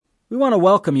We want to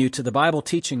welcome you to the Bible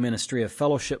teaching ministry of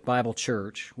Fellowship Bible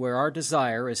Church, where our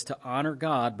desire is to honor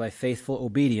God by faithful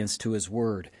obedience to His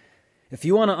Word. If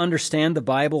you want to understand the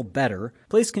Bible better,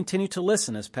 please continue to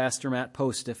listen as Pastor Matt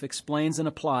Postiff explains and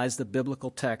applies the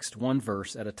biblical text one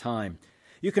verse at a time.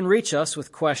 You can reach us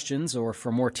with questions or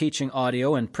for more teaching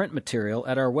audio and print material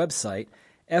at our website,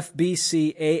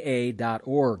 fbcaa.org.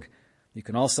 You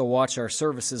can also watch our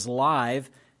services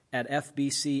live at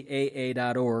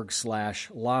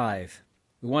fbcaa.org/live.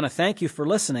 We want to thank you for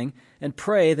listening and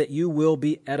pray that you will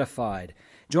be edified.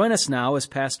 Join us now as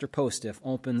Pastor Postiff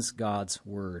opens God's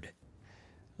Word.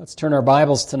 Let's turn our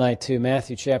Bibles tonight to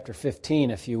Matthew chapter 15,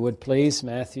 if you would please.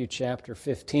 Matthew chapter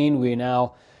 15. We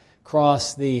now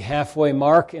cross the halfway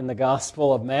mark in the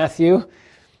Gospel of Matthew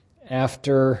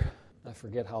after, I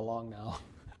forget how long now,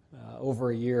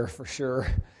 over a year for sure.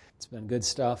 It's been good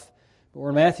stuff. But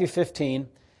we're in Matthew 15.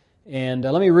 And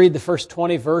let me read the first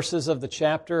 20 verses of the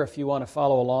chapter if you want to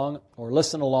follow along or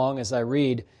listen along as I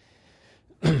read.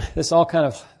 This all kind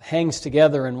of hangs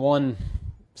together in one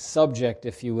subject,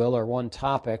 if you will, or one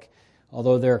topic,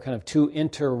 although there are kind of two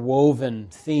interwoven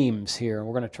themes here. And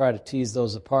we're going to try to tease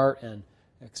those apart and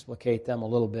explicate them a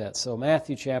little bit. So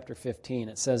Matthew chapter 15,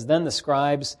 it says, "Then the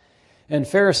scribes and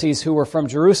Pharisees who were from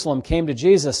Jerusalem came to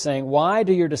Jesus, saying, 'Why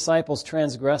do your disciples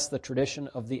transgress the tradition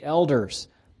of the elders?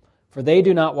 For they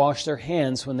do not wash their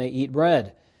hands when they eat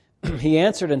bread.' He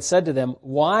answered and said to them,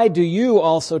 'Why do you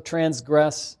also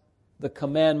transgress the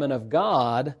commandment of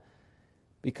God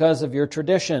because of your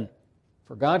tradition?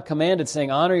 For God commanded,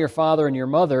 saying, Honor your father and your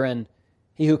mother, and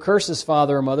he who curses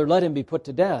father or mother, let him be put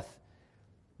to death.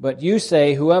 But you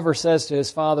say, whoever says to his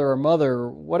father or mother,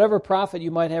 whatever profit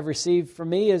you might have received from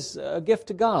me is a gift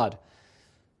to God,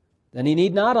 then he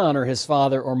need not honor his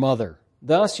father or mother.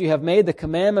 Thus you have made the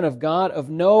commandment of God of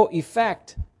no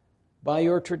effect by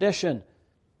your tradition.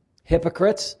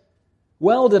 Hypocrites,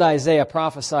 well did Isaiah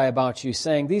prophesy about you,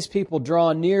 saying, These people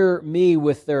draw near me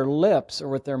with their lips, or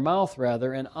with their mouth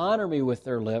rather, and honor me with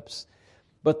their lips,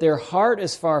 but their heart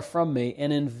is far from me,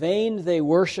 and in vain they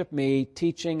worship me,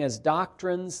 teaching as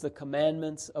doctrines the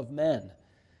commandments of men.'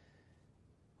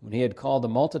 When he had called the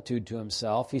multitude to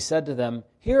himself, he said to them,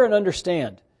 Hear and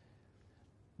understand.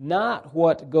 Not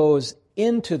what goes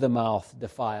into the mouth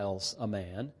defiles a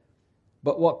man,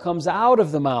 but what comes out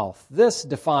of the mouth, this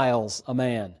defiles a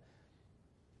man."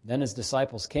 Then his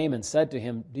disciples came and said to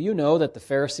him, "Do you know that the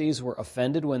Pharisees were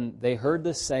offended when they heard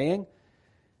this saying?"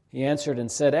 He answered and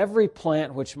said, "Every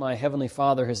plant which my heavenly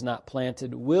Father has not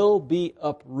planted will be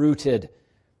uprooted."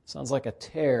 Sounds like a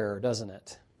tear, doesn't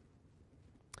it?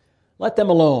 "Let them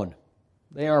alone.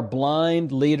 They are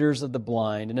blind leaders of the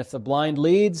blind, and if the blind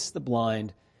leads the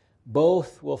blind,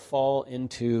 both will fall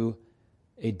into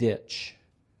a ditch."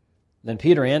 Then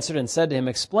Peter answered and said to him,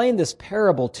 "Explain this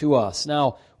parable to us."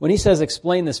 Now, when he says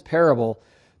explain this parable,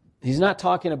 he's not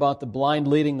talking about the blind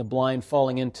leading the blind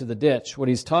falling into the ditch. What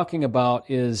he's talking about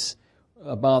is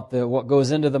about what goes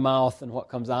into the mouth and what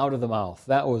comes out of the mouth.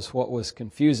 That was what was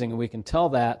confusing, and we can tell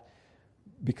that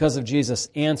because of Jesus'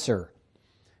 answer.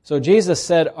 So Jesus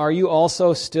said, "Are you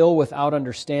also still without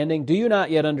understanding? Do you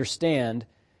not yet understand?"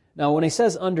 Now, when he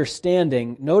says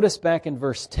understanding, notice back in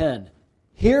verse 10,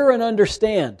 hear and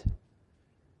understand.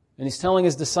 And he's telling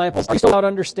his disciples, are you still without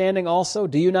understanding also?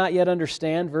 Do you not yet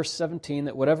understand? Verse 17,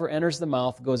 that whatever enters the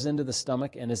mouth goes into the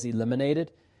stomach and is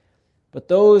eliminated. But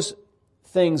those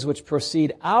things which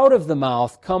proceed out of the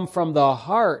mouth come from the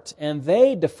heart, and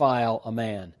they defile a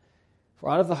man. For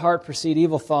out of the heart proceed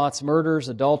evil thoughts, murders,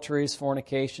 adulteries,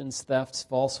 fornications, thefts,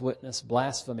 false witness,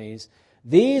 blasphemies.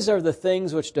 These are the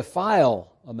things which defile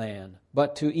a man,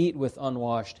 but to eat with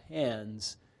unwashed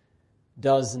hands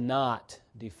does not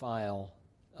defile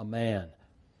a man.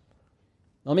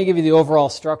 Let me give you the overall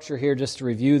structure here just to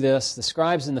review this. The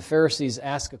scribes and the Pharisees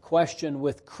ask a question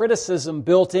with criticism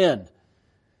built in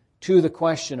to the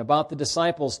question about the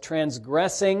disciples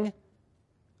transgressing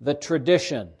the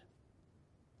tradition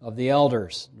of the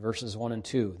elders, verses 1 and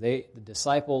 2. The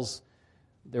disciples,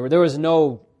 there was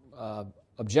no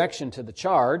objection to the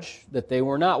charge that they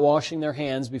were not washing their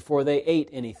hands before they ate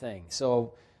anything.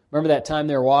 So remember that time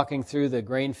they were walking through the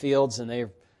grain fields and they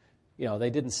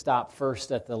didn't stop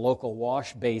first at the local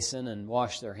wash basin and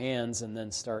wash their hands and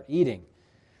then start eating.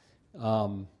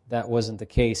 That wasn't the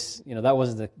case. That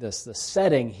wasn't the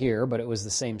setting here, but it was the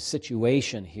same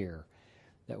situation here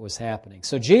that was happening.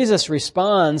 So Jesus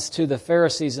responds to the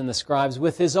Pharisees and the scribes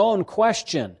with his own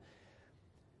question.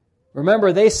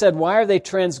 Remember, they said, why are they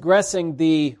transgressing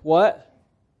the what?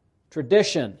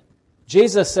 Tradition.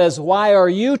 Jesus says, why are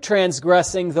you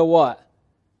transgressing the what?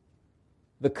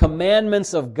 The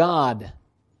commandments of God.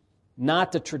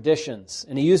 not the traditions.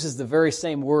 And he uses the very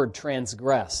same word,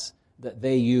 transgress, that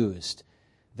they used.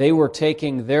 They were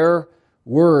taking their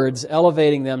words,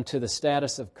 elevating them to the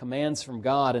status of commands from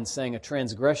God and saying a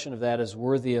transgression of that is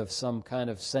worthy of some kind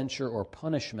of censure or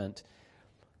punishment.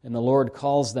 And the Lord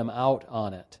calls them out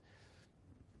on it.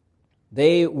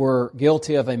 They were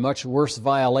guilty of a much worse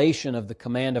violation of the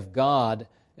command of God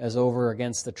as over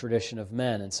against the tradition of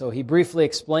men. And so he briefly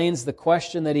explains the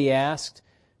question that he asked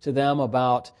to them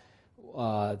about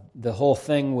the whole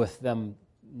thing with them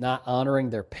not honoring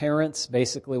their parents.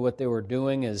 Basically what they were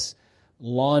doing is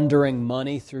laundering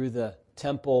money through the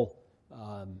temple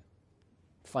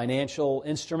financial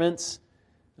instruments.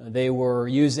 They were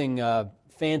using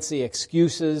fancy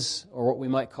excuses, or what we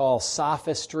might call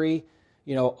sophistry,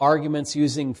 arguments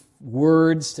using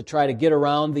words to try to get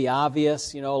around the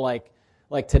obvious,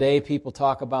 like today people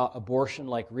talk about abortion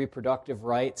like reproductive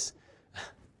rights.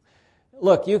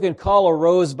 Look, you can call a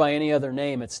rose by any other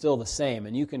name, it's still the same.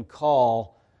 And you can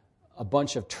call a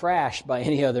bunch of trash by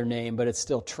any other name, but it's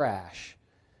still trash.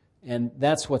 And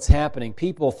that's what's happening.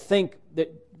 People think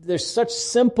that there's such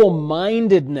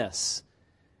simple-mindedness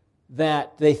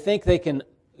that they think they can,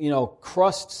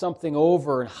 crust something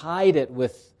over and hide it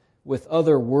with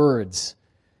other words.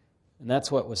 And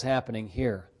that's what was happening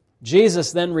here.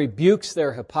 Jesus then rebukes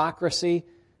their hypocrisy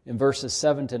in verses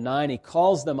 7 to 9. He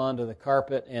calls them onto the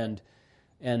carpet and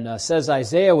says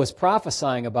Isaiah was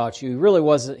prophesying about you.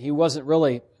 He wasn't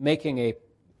really making a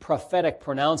prophetic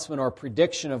pronouncement or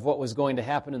prediction of what was going to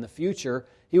happen in the future.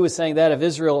 He was saying that of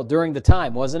Israel during the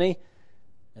time, wasn't he?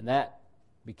 And that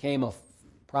became a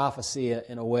prophecy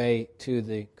in a way to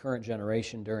the current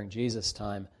generation during Jesus'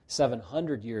 time,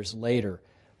 700 years later.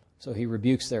 So he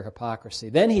rebukes their hypocrisy.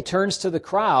 Then he turns to the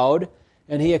crowd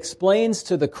and he explains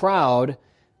to the crowd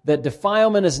that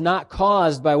defilement is not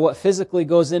caused by what physically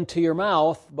goes into your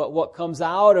mouth, but what comes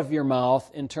out of your mouth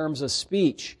in terms of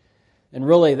speech. And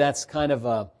really that's kind of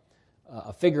a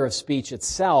figure of speech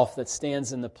itself that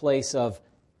stands in the place of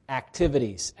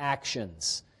activities,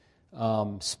 actions,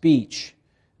 speech,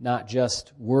 not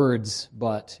just words,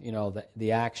 but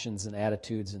the actions and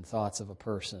attitudes and thoughts of a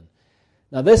person.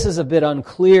 Now this is a bit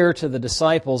unclear to the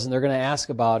disciples, and they're going to ask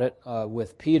about it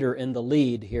with Peter in the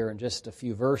lead here in just a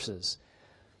few verses.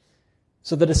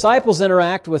 So the disciples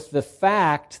interact with the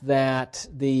fact that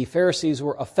the Pharisees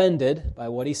were offended by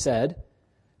what he said.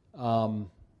 There's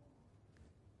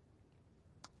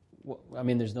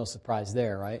no surprise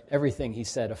there, right? Everything he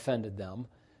said offended them.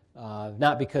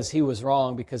 Not because he was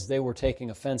wrong, because they were taking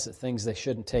offense at things they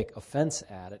shouldn't take offense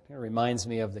at. It reminds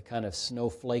me of the kind of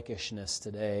snowflakishness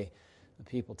today.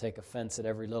 People take offense at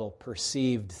every little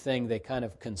perceived thing. They kind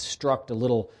of construct a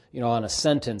little, on a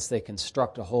sentence, they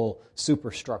construct a whole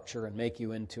superstructure and make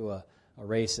you into a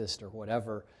racist or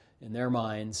whatever in their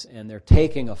minds, and they're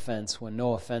taking offense when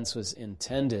no offense was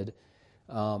intended.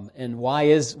 And why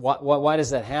does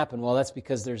that happen? Well, that's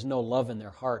because there's no love in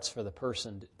their hearts for the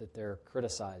person that they're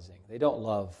criticizing. They don't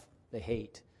love, they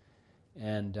hate.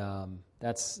 And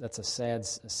that's a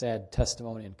sad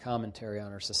testimony and commentary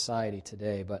on our society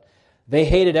today. But they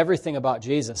hated everything about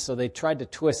Jesus, so they tried to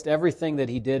twist everything that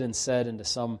he did and said into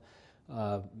some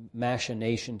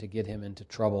machination to get him into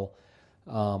trouble.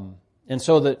 And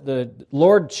so the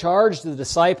Lord charged the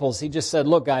disciples. He just said,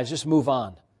 look, guys, just move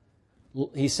on.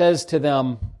 He says to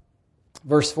them,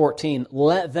 verse 14,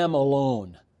 let them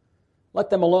alone. Let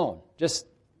them alone. Just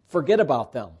forget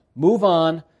about them. Move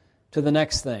on to the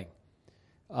next thing.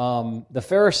 The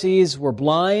Pharisees were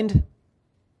blind,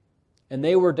 and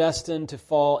they were destined to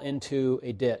fall into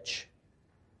a ditch.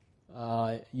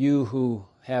 You who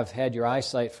have had your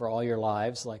eyesight for all your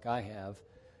lives, like I have,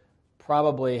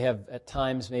 probably have at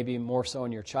times, maybe more so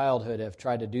in your childhood, have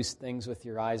tried to do things with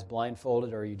your eyes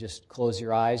blindfolded, or you just close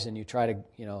your eyes and you try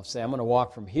to, say, I'm going to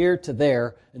walk from here to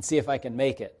there and see if I can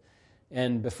make it.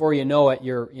 And before you know it,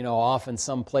 you're, off in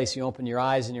some place, you open your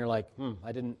eyes and you're like,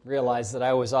 I didn't realize that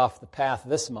I was off the path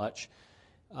this much.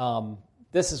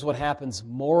 This is what happens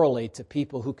morally to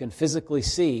people who can physically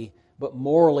see, but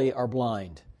morally are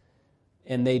blind.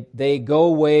 And they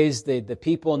go ways, the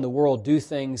people in the world do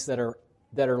things that are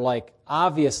like,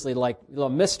 obviously like,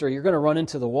 mister, you're going to run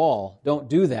into the wall. Don't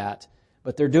do that.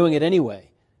 But they're doing it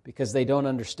anyway because they don't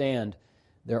understand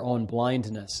their own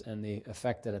blindness and the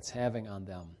effect that it's having on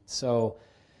them. So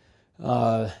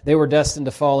they were destined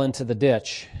to fall into the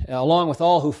ditch, along with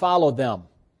all who followed them.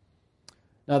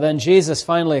 Now then Jesus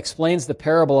finally explains the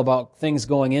parable about things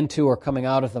going into or coming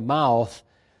out of the mouth,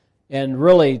 and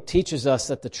really teaches us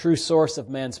that the true source of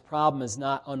man's problem is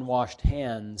not unwashed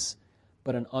hands,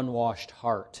 but an unwashed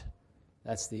heart.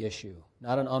 That's the issue.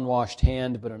 Not an unwashed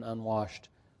hand, but an unwashed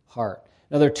heart.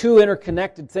 Now, there are two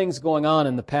interconnected things going on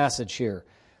in the passage here.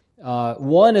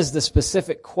 One is the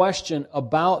specific question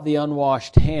about the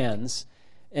unwashed hands,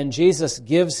 and Jesus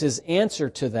gives his answer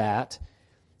to that.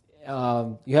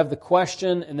 You have the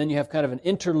question, and then you have kind of an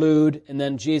interlude, and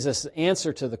then Jesus'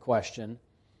 answer to the question.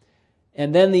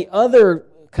 And then the other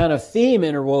kind of theme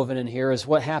interwoven in here is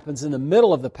what happens in the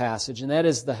middle of the passage, and that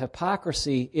is the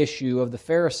hypocrisy issue of the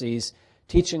Pharisees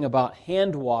teaching about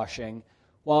hand washing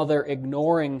while they're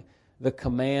ignoring the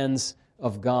commands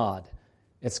of God.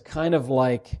 It's kind of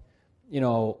like,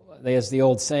 as the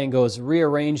old saying goes,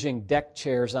 rearranging deck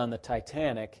chairs on the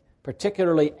Titanic,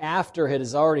 particularly after it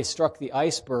has already struck the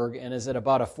iceberg and is at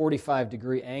about a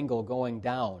 45-degree angle going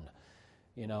down.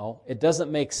 It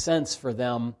doesn't make sense for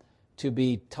them to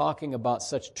be talking about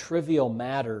such trivial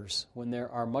matters when there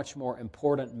are much more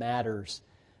important matters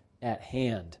at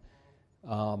hand.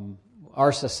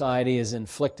 Our society is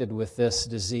inflicted with this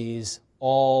disease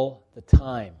all the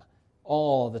time.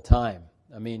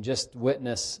 I mean, just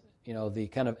witness, the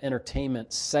kind of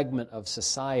entertainment segment of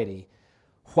society.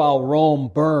 While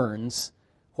Rome burns,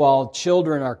 while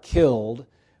children are killed,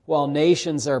 while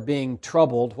nations are being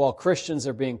troubled, while Christians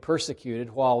are being persecuted,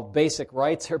 while basic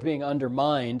rights are being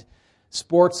undermined,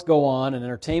 sports go on and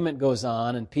entertainment goes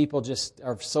on, and people just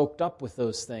are soaked up with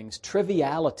those things.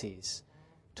 Trivialities,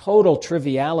 total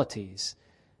trivialities.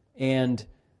 And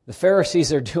the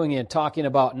Pharisees are doing it, talking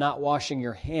about not washing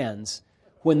your hands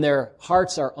when their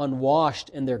hearts are unwashed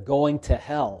and they're going to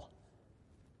hell.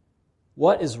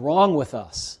 What is wrong with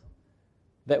us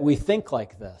that we think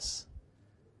like this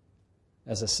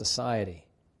as a society?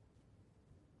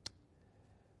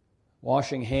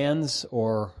 Washing hands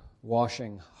or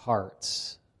washing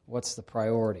hearts? What's the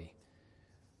priority?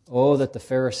 Oh, that the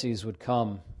Pharisees would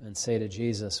come and say to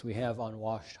Jesus, we have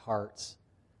unwashed hearts.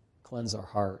 Cleanse our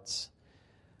hearts.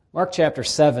 Mark chapter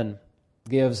 7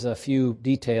 gives a few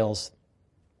details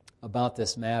about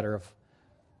this matter of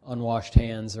unwashed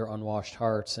hands or unwashed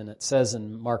hearts. And it says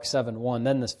in Mark 7:1,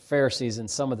 then the Pharisees and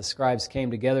some of the scribes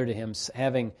came together to him,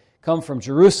 having come from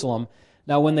Jerusalem.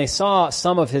 Now when they saw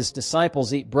some of his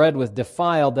disciples eat bread with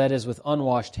defiled, that is, with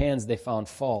unwashed hands, they found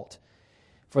fault.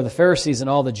 For the Pharisees and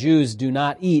all the Jews do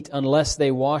not eat unless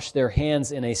they wash their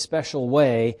hands in a special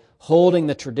way, holding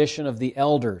the tradition of the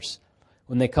elders.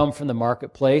 When they come from the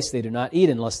marketplace, they do not eat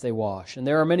unless they wash. And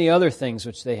there are many other things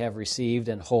which they have received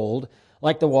and hold,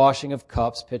 like the washing of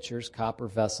cups, pitchers, copper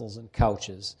vessels, and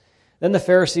couches. Then the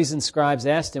Pharisees and scribes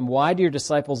asked him, why do your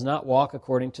disciples not walk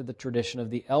according to the tradition of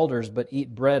the elders, but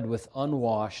eat bread with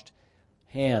unwashed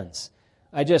hands?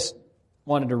 I just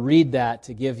wanted to read that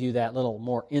to give you that little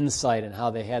more insight in how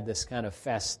they had this kind of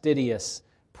fastidious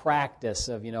practice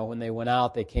of, when they went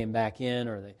out, they came back in,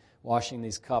 or they washing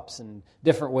these cups and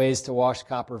different ways to wash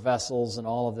copper vessels and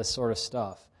all of this sort of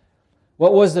stuff.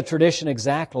 What was the tradition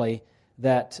exactly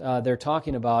that they're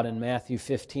talking about in Matthew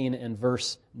 15 and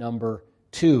verse number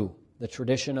 2? The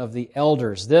tradition of the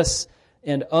elders. This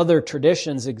and other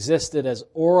traditions existed as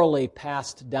orally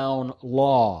passed down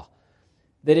law.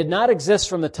 They did not exist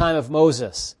from the time of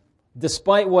Moses.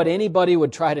 Despite what anybody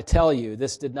would try to tell you,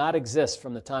 this did not exist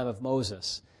from the time of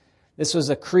Moses. This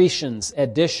was accretions,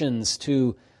 additions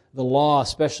to the law,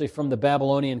 especially from the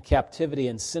Babylonian captivity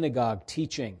and synagogue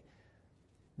teaching.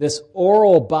 This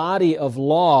oral body of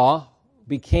law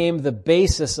became the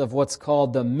basis of what's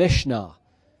called the Mishnah,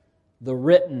 the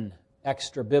written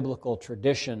extra-biblical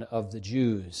tradition of the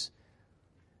Jews.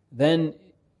 Then,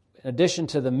 in addition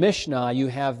to the Mishnah, you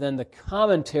have then the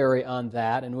commentary on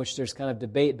that, in which there's kind of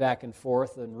debate back and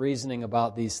forth and reasoning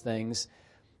about these things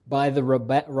by the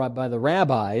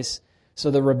rabbis. So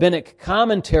the rabbinic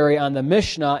commentary on the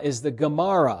Mishnah is the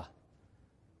Gemara.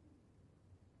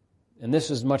 And this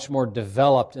was much more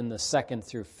developed in the 2nd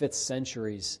through 5th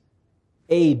centuries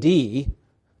AD.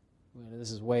 This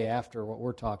is way after what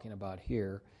we're talking about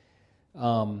here.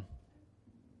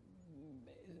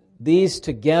 These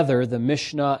together, the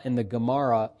Mishnah and the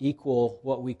Gemara, equal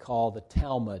what we call the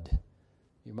Talmud.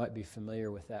 You might be familiar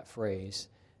with that phrase.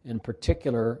 In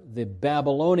particular, the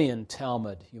Babylonian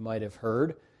Talmud, you might have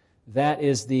heard. That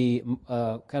is the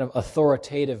kind of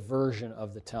authoritative version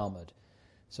of the Talmud.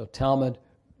 So Talmud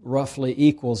roughly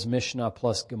equals Mishnah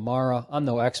plus Gemara. I'm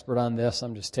no expert on this.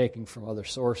 I'm just taking from other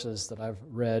sources that I've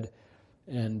read.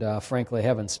 And frankly, I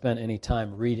haven't spent any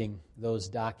time reading those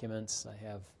documents. I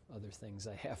have other things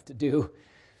I have to do,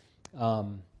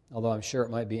 although I'm sure it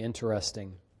might be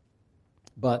interesting.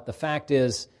 But the fact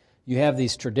is, you have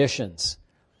these traditions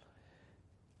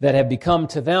that have become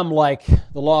to them like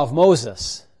the law of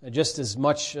Moses, just as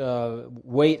much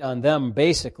weight on them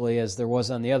basically as there was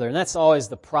on the other. And that's always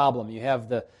the problem. You have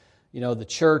the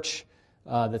church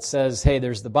that says, hey,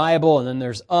 there's the Bible, and then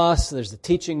there's us, there's the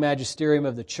teaching magisterium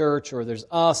of the church, or there's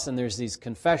us, and there's these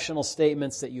confessional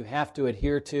statements that you have to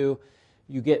adhere to.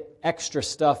 You get extra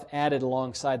stuff added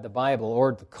alongside the Bible,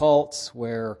 or the cults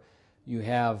where you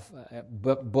have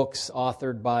books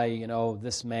authored by,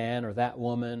 this man or that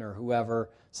woman or whoever,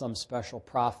 some special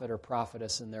prophet or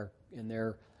prophetess in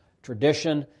their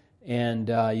tradition, and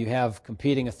you have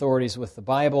competing authorities with the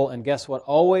Bible, and guess what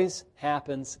always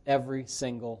happens every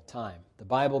single time? The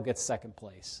Bible gets second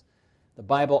place. The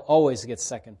Bible always gets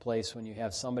second place when you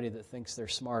have somebody that thinks they're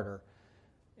smarter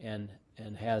and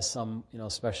has some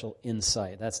special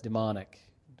insight. That's demonic,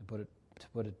 to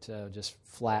put it just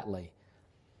flatly.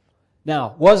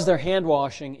 Now, was there hand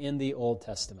washing in the Old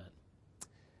Testament?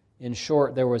 In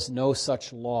short, there was no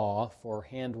such law for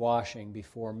hand washing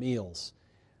before meals.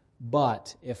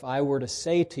 But if I were to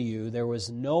say to you there was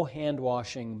no hand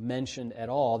washing mentioned at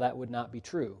all, that would not be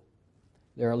true.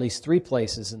 There are at least 3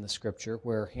 places in the Scripture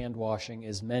where hand washing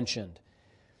is mentioned.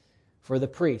 For the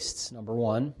priests, number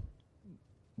 1,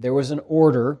 there was an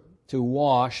order to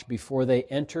wash before they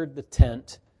entered the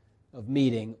tent of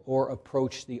meeting or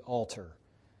approached the altar.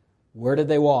 Where did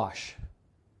they wash?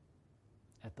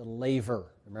 At the laver.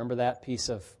 Remember that piece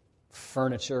of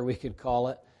furniture, we could call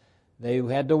it? They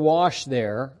had to wash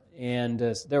there, and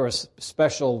there were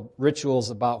special rituals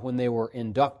about when they were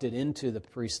inducted into the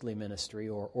priestly ministry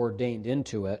or ordained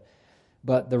into it.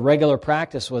 But the regular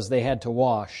practice was they had to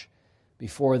wash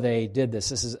before they did this.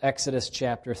 This is Exodus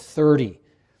chapter 30.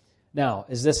 Now,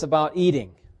 is this about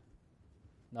eating?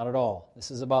 Not at all.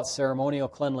 This is about ceremonial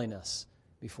cleanliness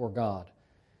before God.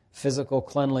 Physical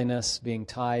cleanliness being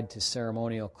tied to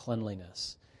ceremonial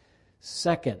cleanliness.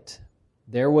 Second,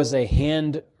 there was a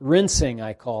hand rinsing,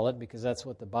 I call it, because that's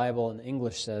what the Bible in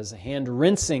English says, a hand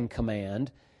rinsing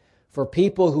command for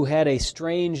people who had a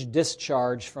strange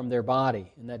discharge from their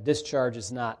body. And that discharge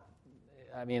is not,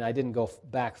 I didn't go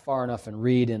back far enough and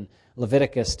read in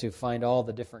Leviticus to find all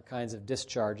the different kinds of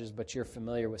discharges, but you're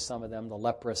familiar with some of them, the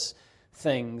leprous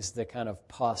things, the kind of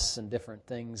pus and different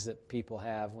things that people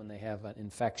have when they have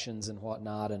infections and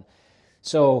whatnot. And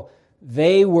so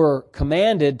they were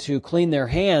commanded to clean their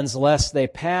hands lest they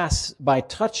pass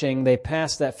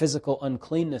that physical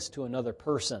uncleanness to another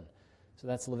person. So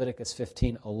that's Leviticus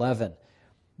 15:11.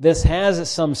 This has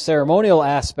some ceremonial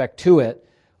aspect to it,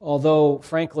 although,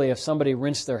 frankly, if somebody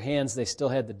rinsed their hands, they still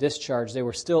had the discharge. They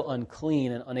were still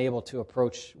unclean and unable to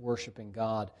approach worshiping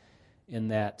God in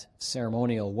that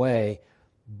ceremonial way.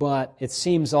 But it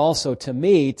seems also to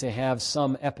me to have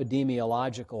some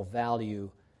epidemiological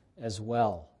value as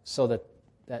well, so that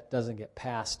that doesn't get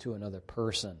passed to another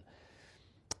person.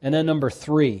 And then number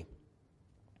three,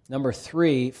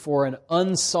 for an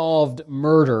unsolved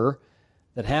murder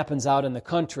that happens out in the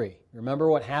country. Remember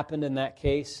what happened in that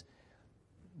case?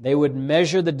 They would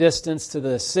measure the distance to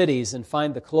the cities and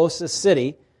find the closest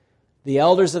city. The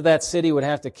elders of that city would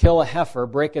have to kill a heifer,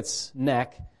 break its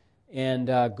neck, and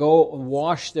go and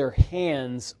wash their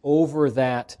hands over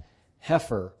that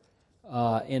heifer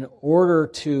in order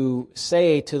to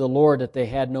say to the Lord that they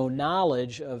had no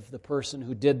knowledge of the person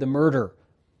who did the murder.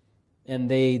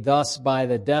 And they thus, by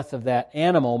the death of that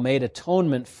animal, made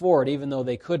atonement for it, even though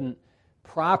they couldn't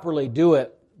properly do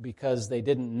it because they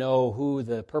didn't know who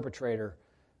the perpetrator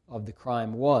of the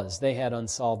crime was. They had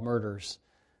unsolved murders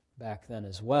back then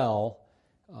as well,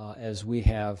 as we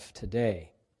have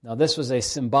today. Now, this was a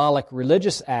symbolic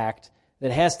religious act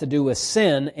that has to do with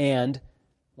sin and,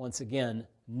 once again,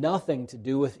 nothing to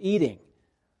do with eating.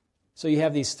 So you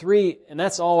have these 3, and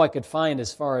that's all I could find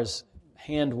as far as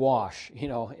hand washing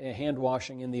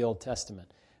in the Old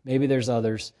Testament. Maybe there's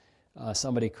others.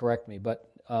 Somebody correct me. But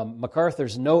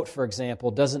MacArthur's note, for example,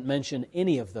 doesn't mention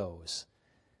any of those.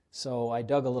 So I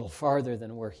dug a little farther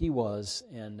than where he was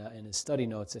in his study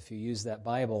notes if you use that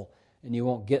Bible, and you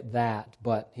won't get that.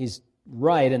 But he's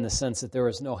right in the sense that there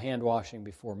was no hand washing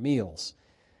before meals.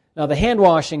 Now, the hand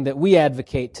washing that we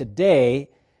advocate today,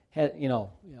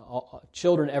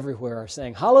 children everywhere are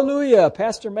saying, "Hallelujah,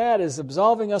 Pastor Matt is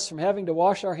absolving us from having to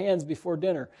wash our hands before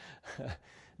dinner."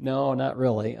 No, not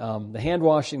really. The hand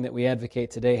washing that we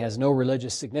advocate today has no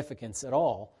religious significance at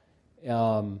all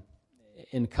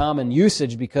in common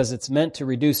usage because it's meant to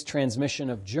reduce transmission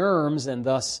of germs and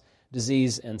thus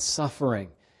disease and suffering.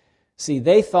 See,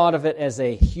 they thought of it as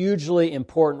a hugely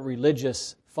important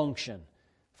religious function.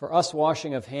 For us,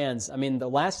 washing of hands, the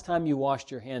last time you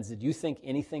washed your hands, did you think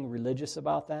anything religious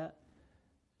about that?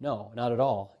 No, not at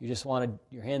all. You just wanted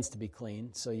your hands to be clean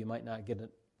so you might not get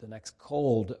the next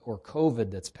cold or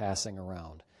COVID that's passing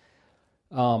around.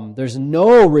 There's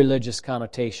no religious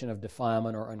connotation of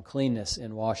defilement or uncleanness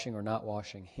in washing or not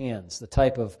washing hands. The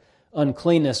type of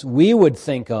uncleanness we would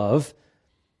think of.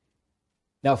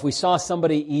 Now, if we saw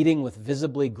somebody eating with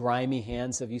visibly grimy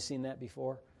hands, have you seen that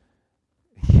before?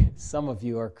 Some of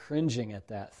you are cringing at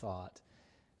that thought.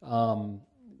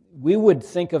 We would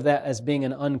think of that as being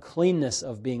an uncleanness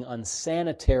of being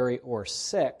unsanitary or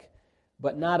sick,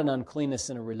 but not an uncleanness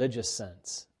in a religious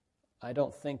sense. I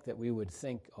don't think that we would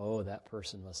think, oh, that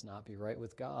person must not be right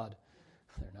with God.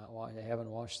 They haven't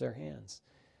washed their hands.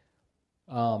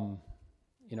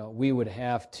 We would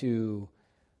have to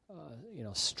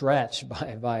stretch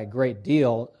by a great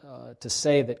deal to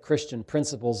say that Christian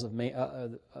principles of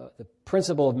the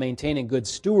principle of maintaining good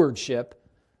stewardship,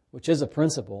 which is a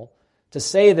principle, to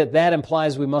say that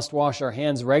implies we must wash our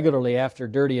hands regularly after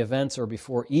dirty events or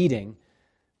before eating,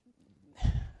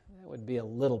 that would be a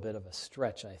little bit of a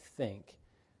stretch, I think.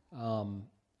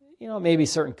 Maybe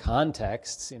certain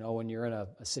contexts, when you're in a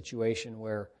situation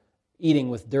where eating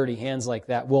with dirty hands like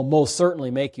that will most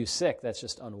certainly make you sick. That's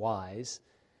just unwise.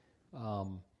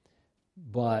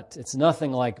 But it's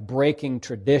nothing like breaking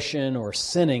tradition or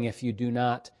sinning if you do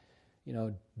not,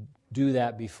 do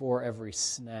that before every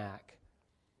snack.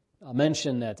 I'll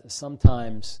mention that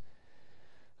sometimes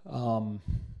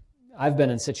I've been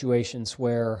in situations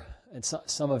where, and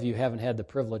some of you haven't had the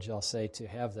privilege, I'll say, to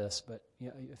have this, but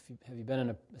have you been in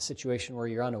a situation where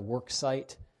you're on a work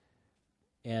site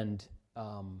and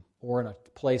or in a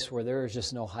place where there is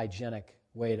just no hygienic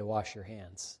way to wash your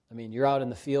hands? I mean, you're out in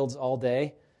the fields all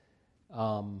day.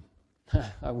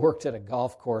 I worked at a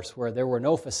golf course where there were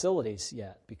no facilities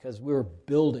yet because we were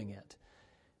building it.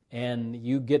 And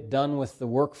you get done with the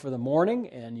work for the morning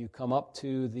and you come up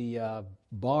to the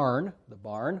barn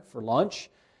for lunch,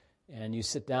 and you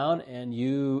sit down and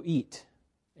you eat.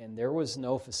 And there was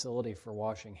no facility for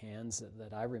washing hands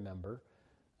that I remember.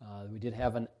 We did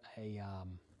have a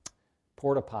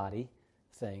porta potty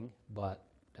thing, but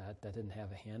that didn't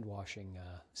have a hand washing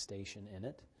station in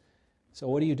it. So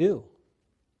what do?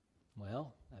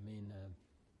 Well,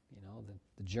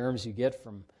 the germs you get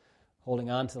from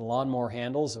holding on to the lawnmower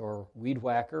handles or weed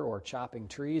whacker or chopping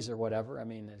trees or whatever,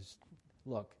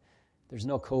 there's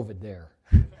no COVID there.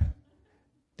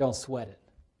 Don't sweat it.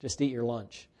 Just eat your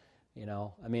lunch.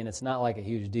 It's not like a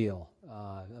huge deal.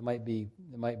 It might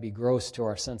be gross to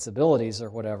our sensibilities or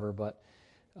whatever, but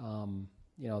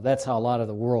that's how a lot of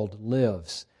the world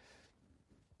lives.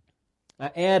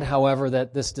 I add, however,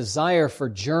 that this desire for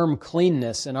germ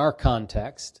cleanness in our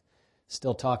context,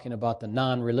 still talking about the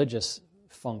non-religious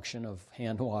function of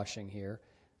hand washing here,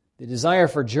 the desire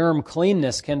for germ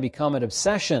cleanness can become an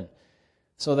obsession,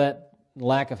 so that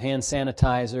lack of hand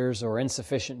sanitizers or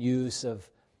insufficient use of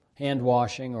hand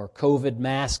washing or COVID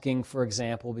masking, for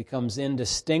example, becomes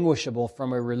indistinguishable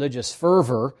from a religious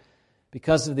fervor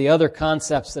because of the other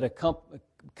concepts that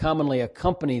commonly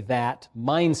accompany that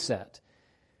mindset.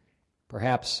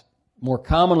 Perhaps more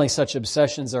commonly, such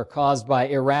obsessions are caused by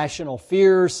irrational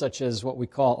fears, such as what we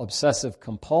call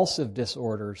obsessive-compulsive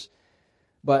disorders.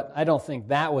 But I don't think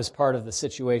that was part of the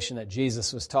situation that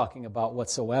Jesus was talking about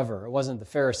whatsoever. It wasn't the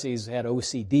Pharisees who had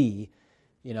OCD,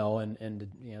 and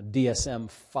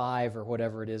DSM-5 or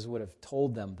whatever it is would have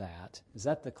told them that. Is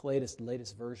that the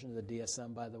latest version of the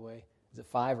DSM, by the way? Is it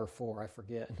 5 or 4? I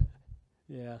forget.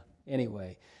 Yeah.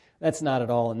 Anyway, that's not at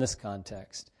all in this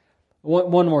context.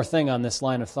 One more thing on this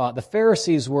line of thought. The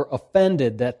Pharisees were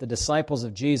offended that the disciples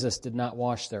of Jesus did not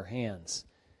wash their hands.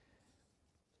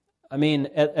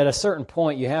 At a certain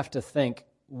point, you have to think,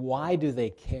 why do they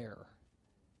care?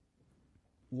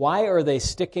 Why are they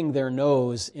sticking their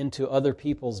nose into other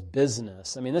people's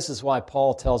business? This is why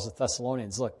Paul tells the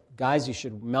Thessalonians, look, guys, you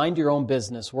should mind your own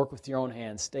business, work with your own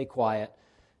hands, stay quiet,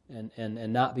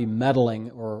 and not be meddling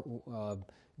or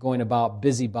going about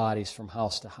busybodies from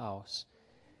house to house.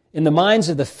 In the minds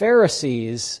of the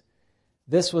Pharisees,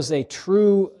 this was a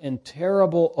true and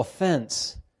terrible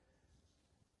offense.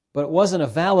 But it wasn't a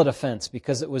valid offense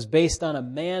because it was based on a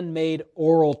man-made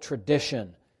oral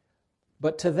tradition.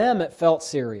 But to them it felt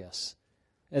serious.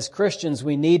 As Christians,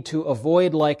 we need to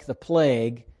avoid, like the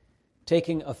plague,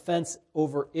 taking offense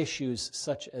over issues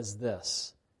such as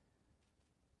this.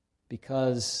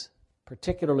 Because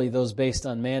particularly those based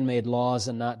on man-made laws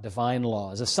and not divine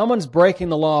laws. If someone's breaking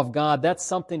the law of God, that's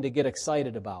something to get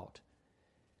excited about.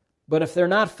 But if they're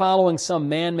not following some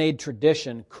man-made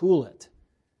tradition, cool it.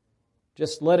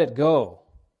 Just let it go.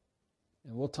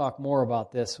 And we'll talk more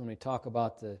about this when we talk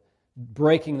about the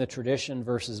breaking the tradition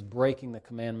versus breaking the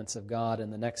commandments of God in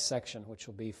the next section, which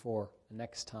will be for the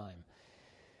next time.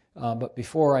 But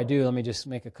before I do, let me just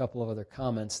make a couple of other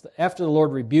comments. After the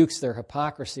Lord rebukes their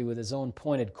hypocrisy with his own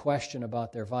pointed question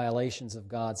about their violations of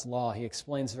God's law, he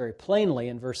explains very plainly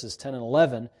in verses 10 and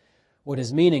 11 what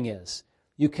his meaning is.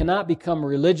 You cannot become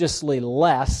religiously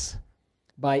less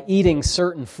by eating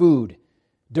certain food.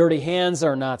 Dirty hands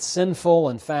are not sinful.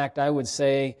 In fact, I would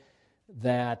say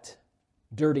that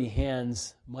dirty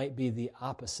hands might be the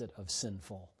opposite of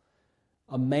sinful.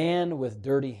 A man with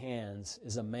dirty hands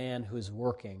is a man who's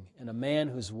working, and a man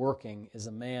who's working is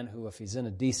a man who, if he's in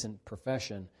a decent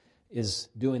profession, is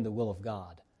doing the will of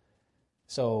God.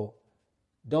 So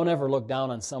don't ever look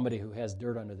down on somebody who has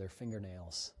dirt under their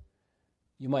fingernails.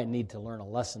 You might need to learn a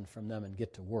lesson from them and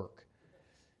get to work.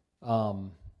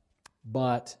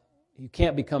 But you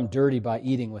can't become dirty by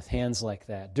eating with hands like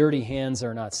that. Dirty hands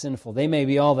are not sinful. They may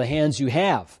be all the hands you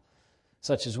have,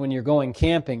 such as when you're going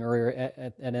camping, or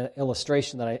at an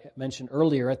illustration that I mentioned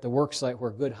earlier at the work site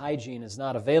where good hygiene is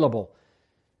not available.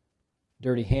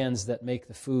 Dirty hands that make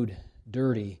the food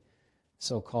dirty,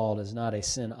 so-called, is not a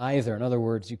sin either. In other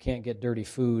words, you can't get dirty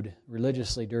food,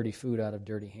 religiously dirty food, out of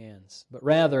dirty hands. But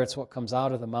rather, it's what comes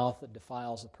out of the mouth that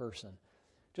defiles a person.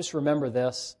 Just remember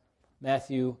this,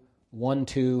 Matthew 1,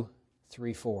 2,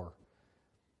 3, 4.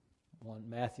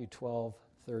 Matthew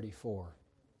 12:34.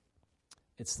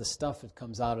 It's the stuff that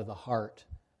comes out of the heart.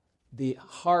 The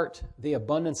heart, the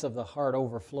abundance of the heart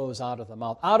overflows out of the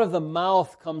mouth. Out of the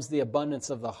mouth comes the abundance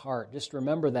of the heart. Just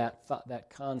remember that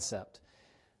concept.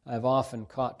 I've often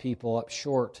caught people up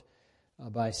short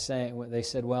by saying, they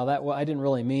said, well, I didn't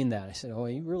really mean that. I said, oh,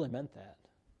 you really meant that.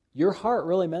 Your heart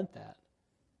really meant that,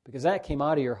 because that came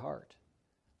out of your heart.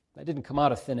 That didn't come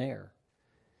out of thin air.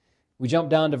 We jump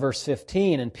down to verse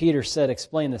 15, and Peter said,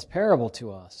 explain this parable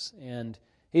to us. And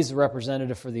he's the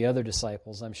representative for the other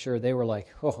disciples. I'm sure they were like,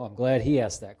 oh, I'm glad he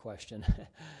asked that question,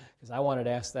 because I wanted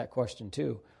to ask that question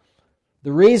too.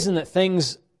 The reason that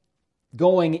things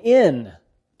going in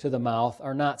to the mouth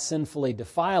are not sinfully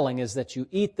defiling is that you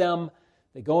eat them,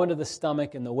 they go into the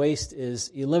stomach, and the waste is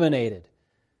eliminated.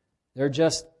 They're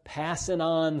just passing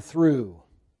on through.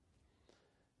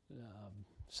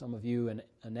 Some of you in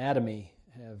anatomy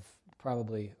have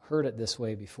probably heard it this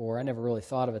way before. I never really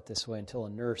thought of it this way until a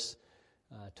nurse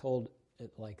told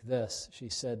it like this. She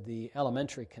said the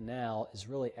alimentary canal is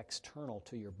really external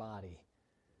to your body.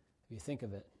 If you think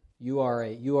of it, you are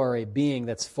a being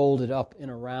that's folded up in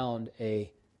around a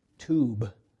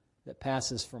tube that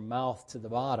passes from mouth to the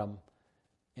bottom,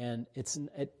 and it's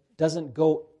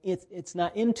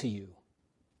not into you.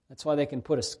 That's why they can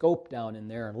put a scope down in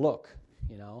there and look,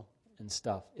 and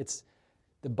stuff.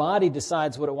 The body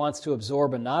decides what it wants to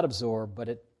absorb and not absorb, but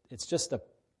it's just a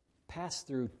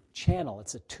pass-through channel.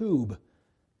 It's a tube.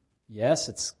 Yes,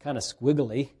 it's kind of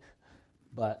squiggly,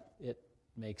 but it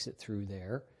makes it through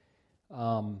there.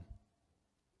 The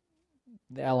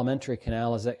alimentary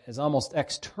canal is almost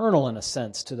external in a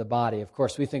sense to the body. Of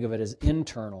course, we think of it as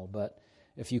internal, but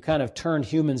if you kind of turned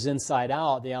humans inside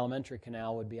out, the alimentary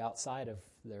canal would be outside of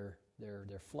their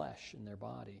flesh and their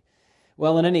body.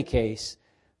 Well, in any case,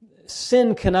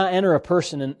 sin cannot enter a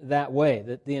person in that way.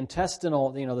 That the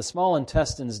intestinal, the small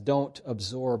intestines don't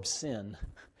absorb sin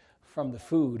from the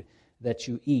food that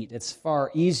you eat. It's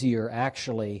far easier,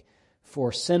 actually,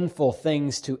 for sinful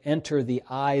things to enter the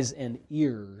eyes and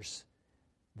ears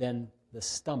than the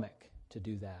stomach to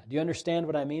do that. Do you understand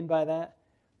what I mean by that?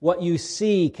 What you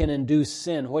see can induce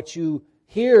sin. What you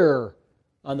hear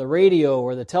on the radio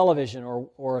or the television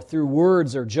or through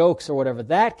words or jokes or whatever,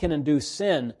 that can induce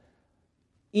sin.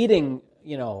 Eating,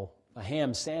 a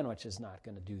ham sandwich is not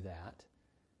going to do that.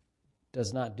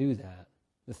 Does not do that.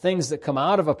 The things that come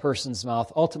out of a person's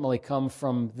mouth ultimately come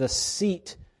from the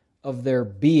seat of their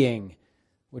being,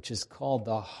 which is called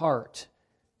the heart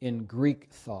in Greek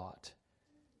thought.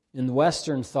 In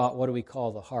Western thought, what do we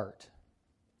call the heart?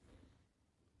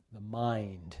 The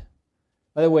mind.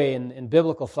 By the way, in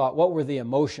biblical thought, what were the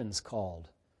emotions called?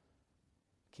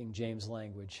 King James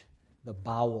language. The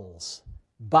bowels.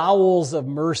 Bowels of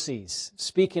mercies.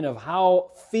 Speaking of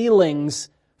how feelings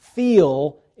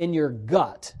feel in your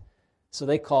gut. So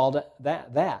they called it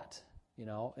that.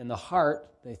 In the heart,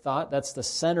 they thought that's the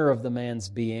center of the man's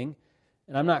being.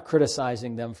 And I'm not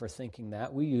criticizing them for thinking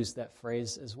that. We use that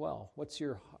phrase as well. What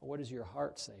does your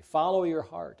heart say? Follow your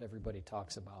heart, everybody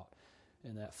talks about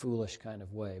in that foolish kind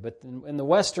of way. But in the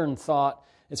Western thought,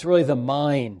 it's really the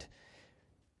mind.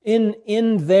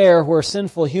 In there where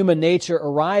sinful human nature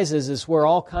arises is where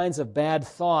all kinds of bad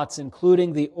thoughts,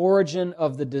 including the origin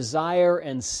of the desire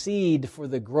and seed for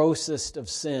the grossest of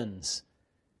sins.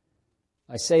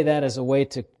 I say that as a way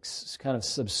to kind of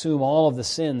subsume all of the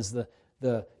sins,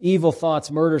 the evil thoughts,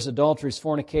 murders, adulteries,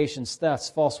 fornications, thefts,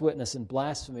 false witness, and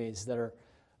blasphemies that are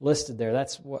listed there.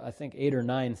 That's what I think 8 or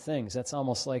 9 things. That's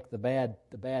almost like the bad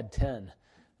 10,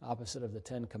 opposite of the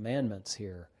 10 commandments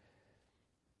here.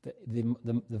 The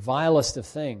vilest of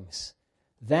things.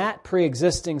 that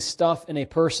pre-existing stuff in a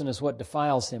person is what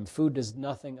defiles him. Food does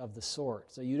nothing of the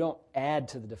sort. So you don't add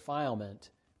to the defilement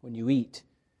when you eat.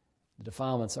 The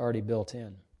defilement's already built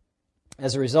in.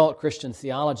 As a result, Christian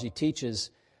theology teaches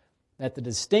that the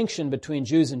distinction between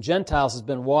Jews and Gentiles has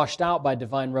been washed out by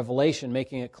divine revelation,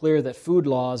 making it clear that food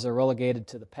laws are relegated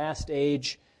to the past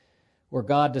age, where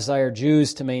God desired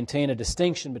Jews to maintain a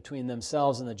distinction between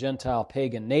themselves and the Gentile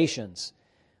pagan nations.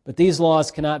 But these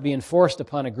laws cannot be enforced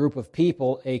upon a group of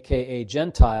people, aka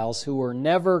Gentiles, who were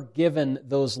never given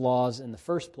those laws in the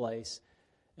first place,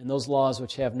 and those laws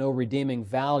which have no redeeming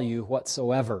value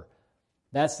whatsoever.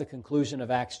 That's the conclusion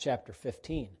of Acts chapter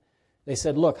 15. They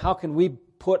said, look, how can we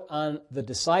put on the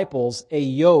disciples a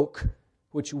yoke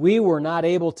which we were not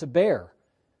able to bear,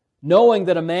 knowing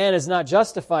that a man is not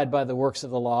justified by the works of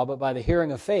the law, but by the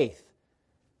hearing of faith?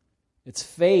 It's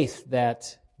faith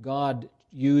that God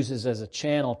uses as a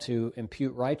channel to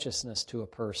impute righteousness to a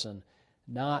person,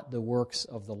 not the works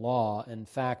of the law. In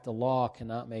fact, the law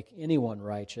cannot make anyone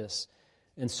righteous,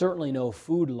 and certainly no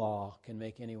food law can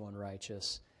make anyone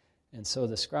righteous. And so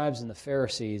the scribes and the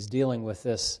Pharisees, dealing with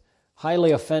this,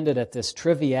 highly offended at this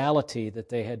triviality that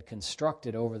they had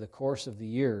constructed over the course of the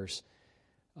years,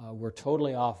 were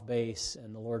totally off base,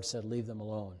 and the Lord said, leave them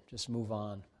alone. Just move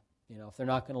on. If they're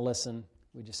not going to listen,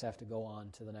 we just have to go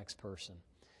on to the next person.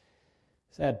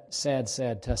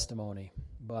 Sad testimony.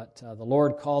 But the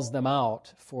Lord calls them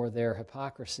out for their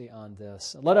hypocrisy on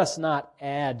this. Let us not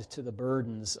add to the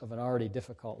burdens of an already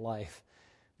difficult life.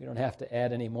 We don't have to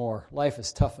add any more. Life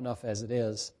is tough enough as it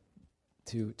is.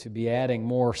 To be adding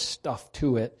more stuff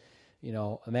to it,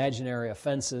 imaginary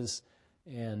offenses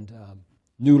and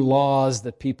new laws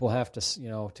that people have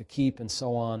to keep and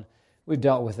so on. We've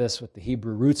dealt with this with the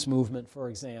Hebrew Roots movement, for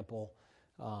example.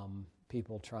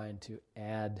 People trying to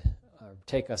add,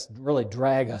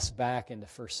 drag us back into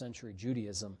first century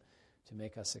Judaism to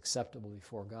make us acceptable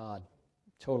before God.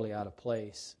 Totally out of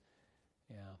place.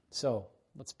 Yeah. So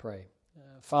let's pray.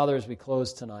 Father, as we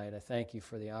close tonight, I thank you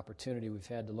for the opportunity we've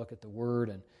had to look at the Word,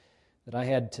 and that I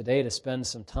had today to spend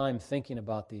some time thinking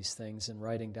about these things and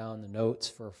writing down the notes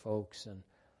for folks. And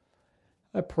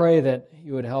I pray that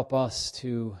you would help us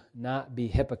to not be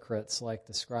hypocrites like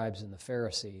the scribes and the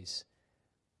Pharisees.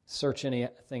 Search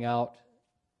anything out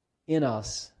in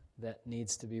us that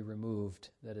needs to be removed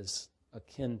that is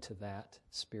akin to that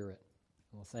spirit.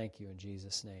 Well, thank you in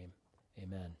Jesus' name.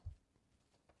 Amen.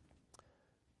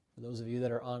 For those of you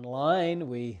that are online,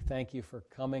 we thank you for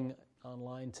coming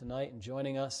online tonight and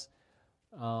joining us.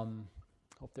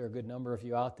 Hope there are a good number of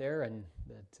you out there, and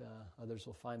that others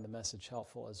will find the message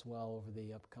helpful as well over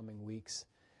the upcoming weeks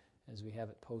as we have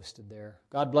it posted there.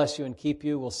 God bless you and keep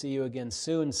you. We'll see you again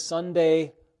soon,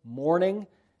 Sunday morning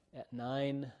at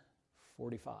 9:45.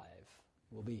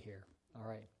 We'll be here. All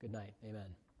right. Good night.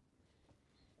 Amen.